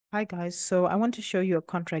Hi guys, so I want to show you a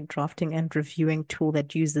contract drafting and reviewing tool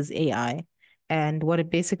that uses AI. And what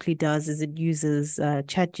it basically does is it uses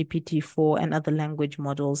ChatGPT-4 and other language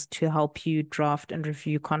models to help you draft and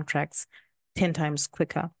review contracts 10 times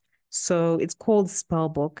quicker. So it's called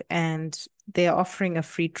Spellbook, and they're offering a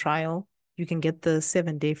free trial. You can get the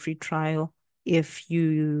 7-day free trial if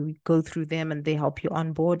you go through them and they help you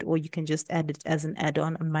onboard, or you can just add it as an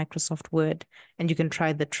add-on on Microsoft Word and you can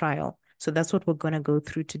try the trial. So that's what we're going to go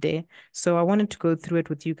through today. So I wanted to go through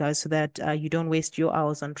it with you guys so that you don't waste your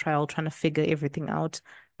hours on trial trying to figure everything out.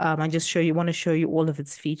 I just want to show you all of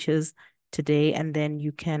its features today, and then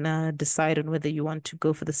you can decide on whether you want to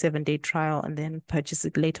go for the 7-day trial and then purchase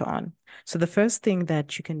it later on. So the first thing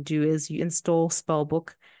that you can do is you install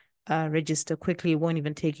Spellbook, register quickly. It won't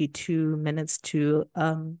even take you 2 minutes to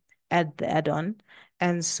add the add-on.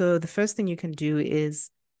 And so the first thing you can do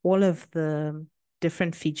is all of the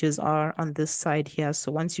different features are on this side here.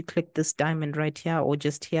 So once you click this diamond right here or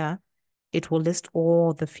just here, it will list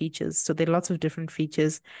all the features. So there are lots of different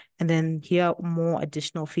features. And then here are more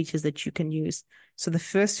additional features that you can use. So the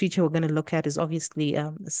first feature we're going to look at is obviously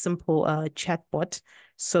a simple chatbot.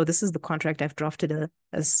 So this is the contract I've drafted a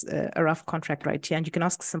rough contract right here. And you can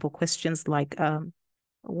ask simple questions like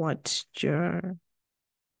what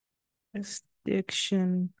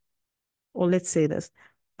jurisdiction, or let's say this.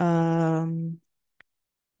 Um,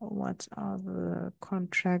 what are the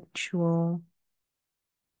contractual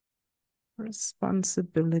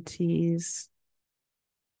responsibilities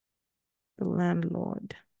the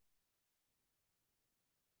landlord?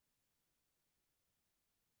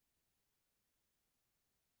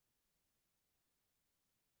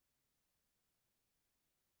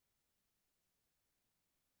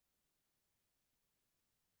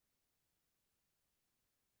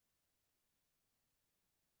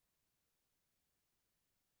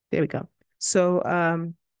 There we go. So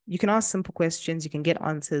you can ask simple questions, you can get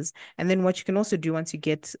answers. And then what you can also do once you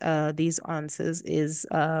get these answers is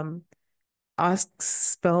ask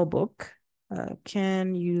Spellbook,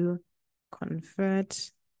 can you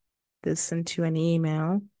convert this into an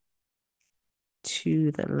email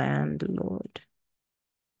to the landlord?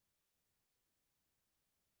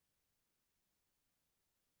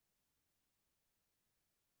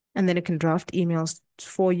 And then it can draft emails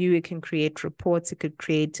for you. It can create reports. It could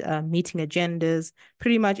create meeting agendas,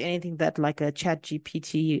 pretty much anything that like a chat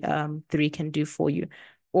GPT 3 can do for you.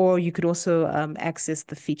 Or you could also access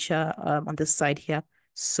the feature on this side here.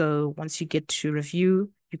 So once you get to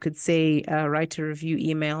review, you could say write a review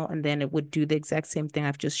email, and then it would do the exact same thing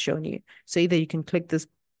I've just shown you. So either you can click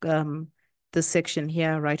um, this section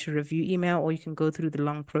here, write a review email, or you can go through the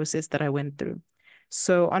long process that I went through.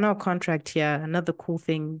 So on our contract here, another cool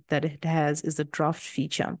thing that it has is a draft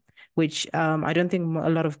feature, which I don't think a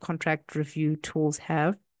lot of contract review tools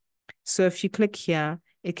have. So if you click here,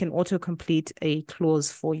 it can auto-complete a clause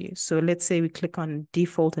for you. So let's say we click on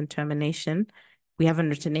default and termination. We haven't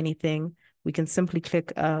written anything. We can simply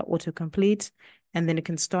click auto-complete, and then it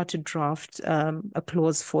can start to draft a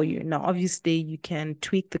clause for you. Now, obviously, you can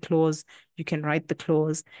tweak the clause, you can write the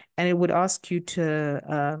clause, and it would ask you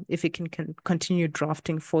to if it can continue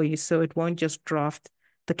drafting for you. So it won't just draft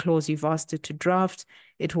the clause you've asked it to draft.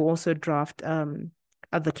 It will also draft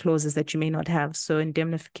other clauses that you may not have. So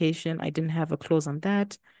indemnification, I didn't have a clause on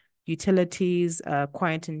that. Utilities,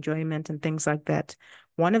 quiet enjoyment, and things like that.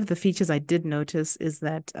 One of the features I did notice is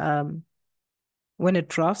that when it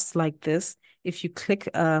drafts like this, if you click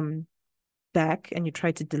back and you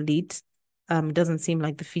try to delete, it doesn't seem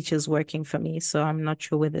like the feature is working for me. So I'm not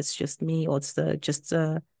sure whether it's just me or it's just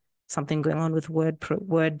something going on with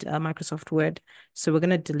Microsoft Word. So we're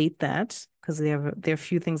going to delete that because there are a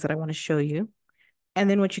few things that I want to show you. And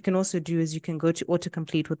then what you can also do is you can go to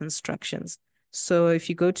autocomplete with instructions. So if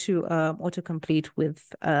you go to autocomplete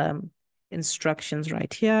with instructions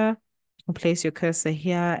right here, you can place your cursor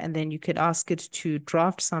here, and then you could ask it to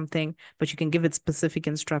draft something, but you can give it specific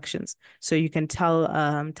instructions. So you can tell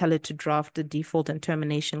it to draft the default and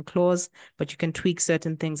termination clause, but you can tweak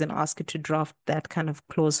certain things and ask it to draft that kind of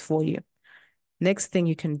clause for you. Next thing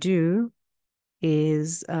you can do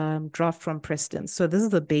is draft from precedence. So this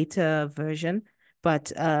is the beta version,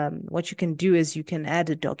 but what you can do is you can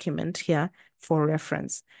add a document here for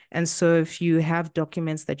reference. And so if you have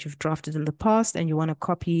documents that you've drafted in the past and you want to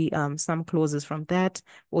copy some clauses from that,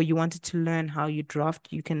 or you wanted to learn how you draft,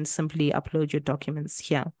 you can simply upload your documents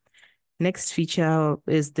here. Next feature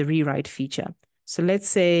is the rewrite feature. So let's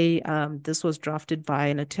say this was drafted by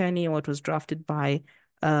an attorney, or it was drafted by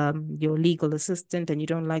your legal assistant, and you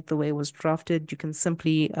don't like the way it was drafted, you can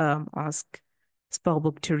simply ask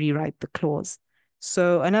Spellbook to rewrite the clause.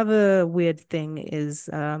 So another weird thing is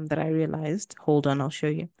that I realized. Hold on, I'll show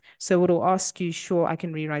you. So it'll ask you, sure, I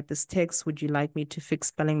can rewrite this text. Would you like me to fix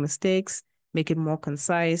spelling mistakes, make it more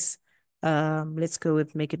concise? Let's go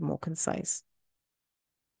with make it more concise.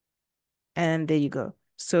 And there you go.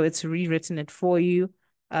 So it's rewritten it for you,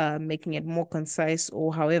 making it more concise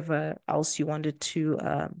or however else you wanted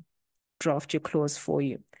to draft your clause for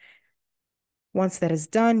you. Once that is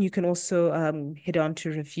done, you can also head on to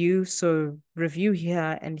review. So review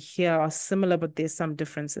here and here are similar, but there's some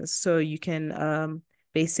differences. So you can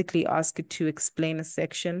basically ask it to explain a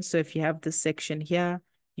section. So if you have this section here,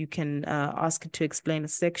 you can ask it to explain a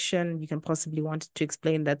section. You can possibly want it to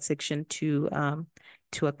explain that section to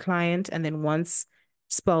a client. And then once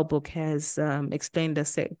Spellbook has explained a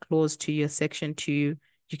clause to your section to you,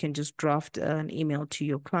 you can just draft an email to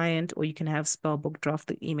your client, or you can have Spellbook draft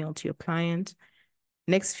the email to your client.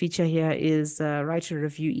 Next feature here is write a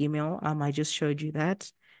review email. I just showed you that.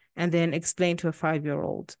 And then explain to a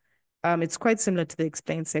 5-year-old. It's quite similar to the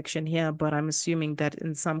explain section here, but I'm assuming that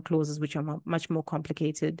in some clauses which are much more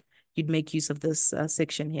complicated, you'd make use of this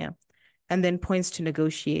section here. And then points to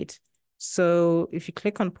negotiate. So if you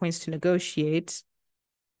click on points to negotiate,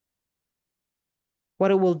 what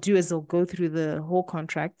it will do is it'll go through the whole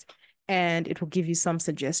contract and it will give you some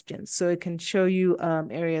suggestions. So it can show you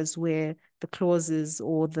areas where the clauses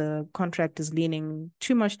or the contract is leaning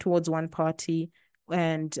too much towards one party,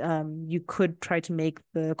 and you could try to make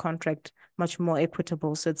the contract much more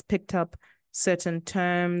equitable. So it's picked up certain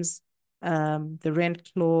terms, the rent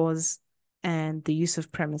clause, and the use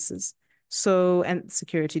of premises. So, and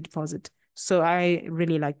security deposit. So I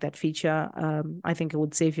really like that feature. I think it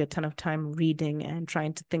would save you a ton of time reading and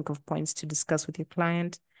trying to think of points to discuss with your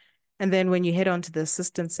client. And then when you head on to the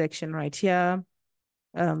assistant section right here,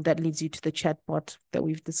 that leads you to the chatbot that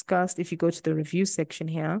we've discussed. If you go to the review section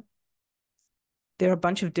here, there are a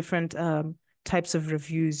bunch of different types of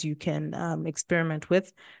reviews you can experiment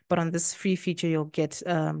with. But on this free feature, you'll get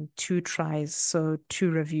 2 tries, so 2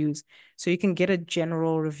 reviews. So you can get a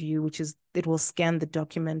general review, which is it will scan the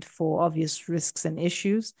document for obvious risks and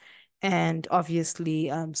issues, and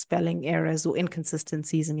obviously spelling errors or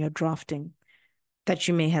inconsistencies in your drafting that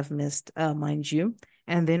you may have missed, mind you.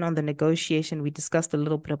 And then on the negotiation, we discussed a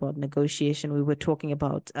little bit about negotiation. We were talking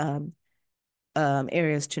about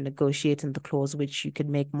areas to negotiate in the clause, which you could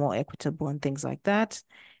make more equitable and things like that.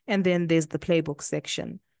 And then there's the playbook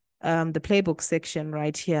section. The playbook section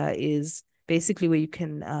right here is basically where you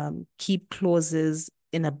can keep clauses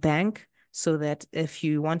in a bank so that if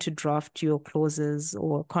you want to draft your clauses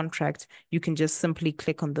or contract, you can just simply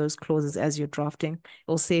click on those clauses as you're drafting.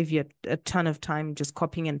 It'll save you a ton of time just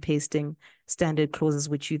copying and pasting standard clauses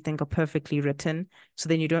which you think are perfectly written. So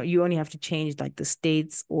then you only have to change like the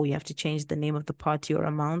states, or you have to change the name of the party or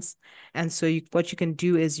amounts. And so what you can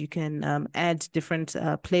do is you can add different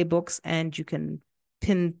playbooks, and you can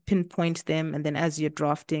pinpoint them, and then as you're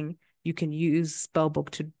drafting, you can use Spellbook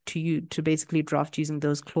to basically draft using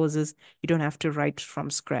those clauses. You don't have to write from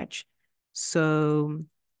scratch. So,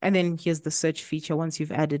 and then here's the search feature once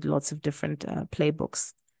you've added lots of different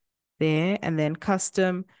playbooks there. And then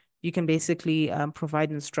custom, you can basically provide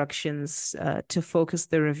instructions to focus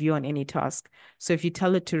the review on any task. So if you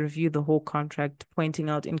tell it to review the whole contract, pointing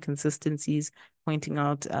out inconsistencies, pointing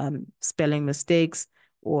out spelling mistakes,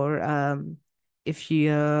 or if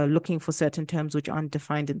you're looking for certain terms which aren't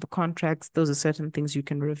defined in the contracts, those are certain things you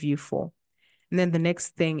can review for. And then the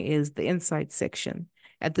next thing is the insight section.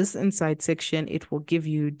 At this insight section, it will give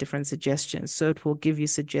you different suggestions. So it will give you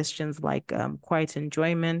suggestions like quiet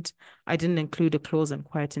enjoyment. I didn't include a clause on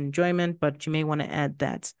quiet enjoyment, but you may want to add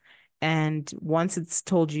that. And once it's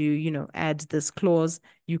told you, add this clause,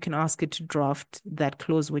 you can ask it to draft that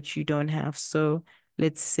clause which you don't have. So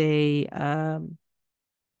let's say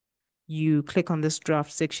you click on this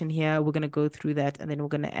draft section here. We're going to go through that, and then we're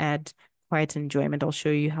going to add quiet enjoyment. I'll show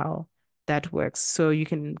you how that works. So you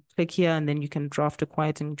can click here, and then you can draft a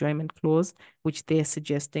quiet enjoyment clause, which they're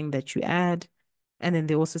suggesting that you add. And then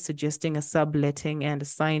they're also suggesting a subletting and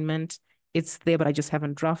assignment. It's there, but I just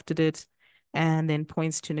haven't drafted it. And then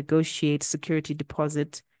points to negotiate security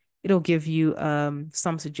deposit. It'll give you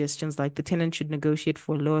some suggestions like the tenant should negotiate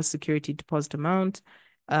for a lower security deposit amount,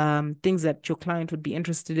 things that your client would be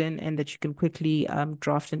interested in, and that you can quickly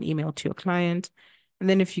draft an email to your client. And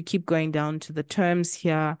then if you keep going down to the terms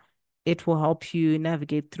here, it will help you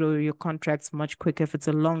navigate through your contracts much quicker. If it's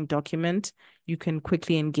a long document, you can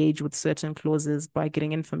quickly engage with certain clauses by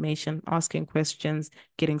getting information, asking questions,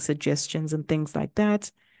 getting suggestions, and things like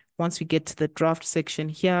that. Once we get to the draft section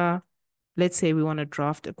here, let's say we want to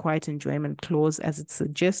draft a quiet enjoyment clause as it's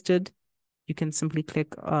suggested. you can simply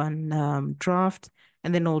click on draft,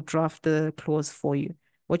 and then it'll draft the clause for you.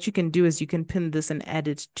 What you can do is you can pin this and add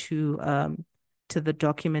it to the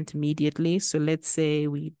document immediately. So let's say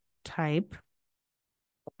we type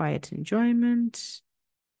quiet enjoyment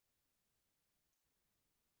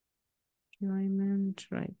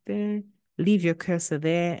right there. Leave your cursor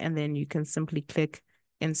there, and then you can simply click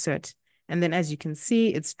insert. And then as you can see,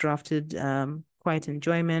 it's drafted quiet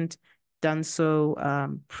enjoyment, done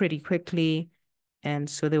so pretty quickly. And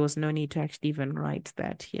so there was no need to actually even write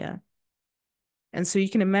that here. And so you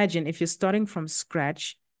can imagine if you're starting from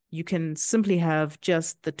scratch, you can simply have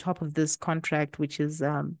just the top of this contract, which is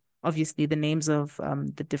obviously the names of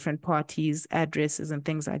the different parties, addresses, and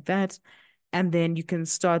things like that. And then you can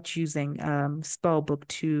start using Spellbook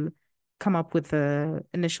to come up with the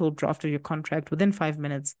initial draft of your contract within 5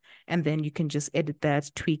 minutes. And then you can just edit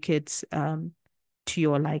that, tweak it to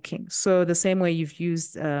your liking. So the same way you've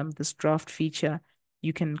used this draft feature,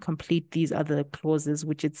 you can complete these other clauses,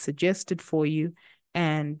 which it's suggested for you.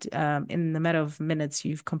 And in a matter of minutes,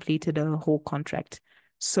 you've completed a whole contract.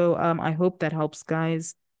 So I hope that helps,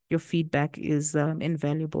 guys. Your feedback is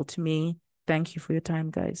invaluable to me. Thank you for your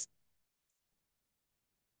time, guys.